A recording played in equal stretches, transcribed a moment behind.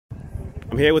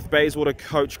I'm here with Bayswater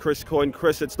coach Chris Coyne.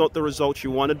 Chris, it's not the result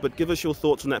you wanted, but give us your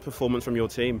thoughts on that performance from your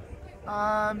team.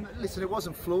 Listen, it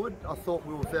wasn't fluid. I thought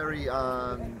we were very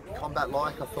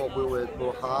combat-like. I thought we were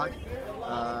hard.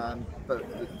 But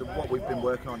what we've been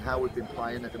working on, how we've been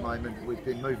playing at the moment, we've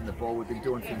been moving the ball, we've been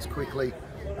doing things quickly.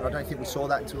 And I don't think we saw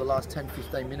that until the last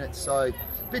 10-15 minutes. So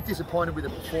a bit disappointed with the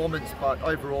performance, but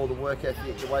overall the work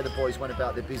ethic, the way the boys went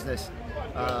about their business,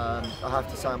 I have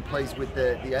to say I'm pleased with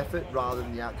the effort rather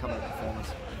than the outcome of the performance.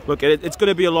 Look, it's going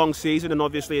to be a long season, and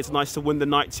obviously it's nice to win the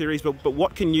night series, but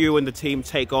what can you and the team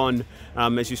take on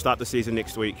as you start the season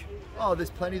next week? Oh,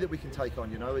 there's plenty that we can take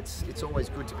on. You know, it's always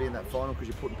good to be in that final because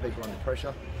you're putting people under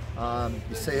pressure.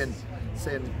 You're seeing,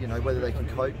 you know, whether they can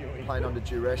cope playing under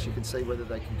duress. You can see whether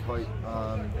they can cope,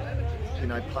 you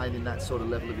know, playing in that sort of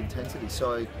level of intensity.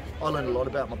 So I learned a lot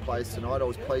about my players tonight. I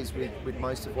was pleased with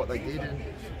most of what they did, and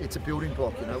it's a building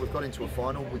block. You know, we've got into a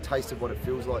final. We tasted what it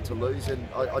feels like to lose, and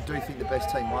I do think the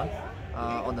best team won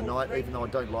on the night. Even though I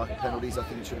don't like penalties, I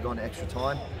think it should have gone to extra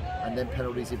time and then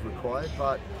penalties if required.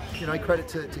 But you know, credit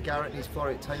to Garrett and his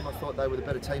Floreat team. I thought they were the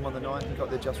better team on the night and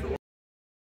got their just reward.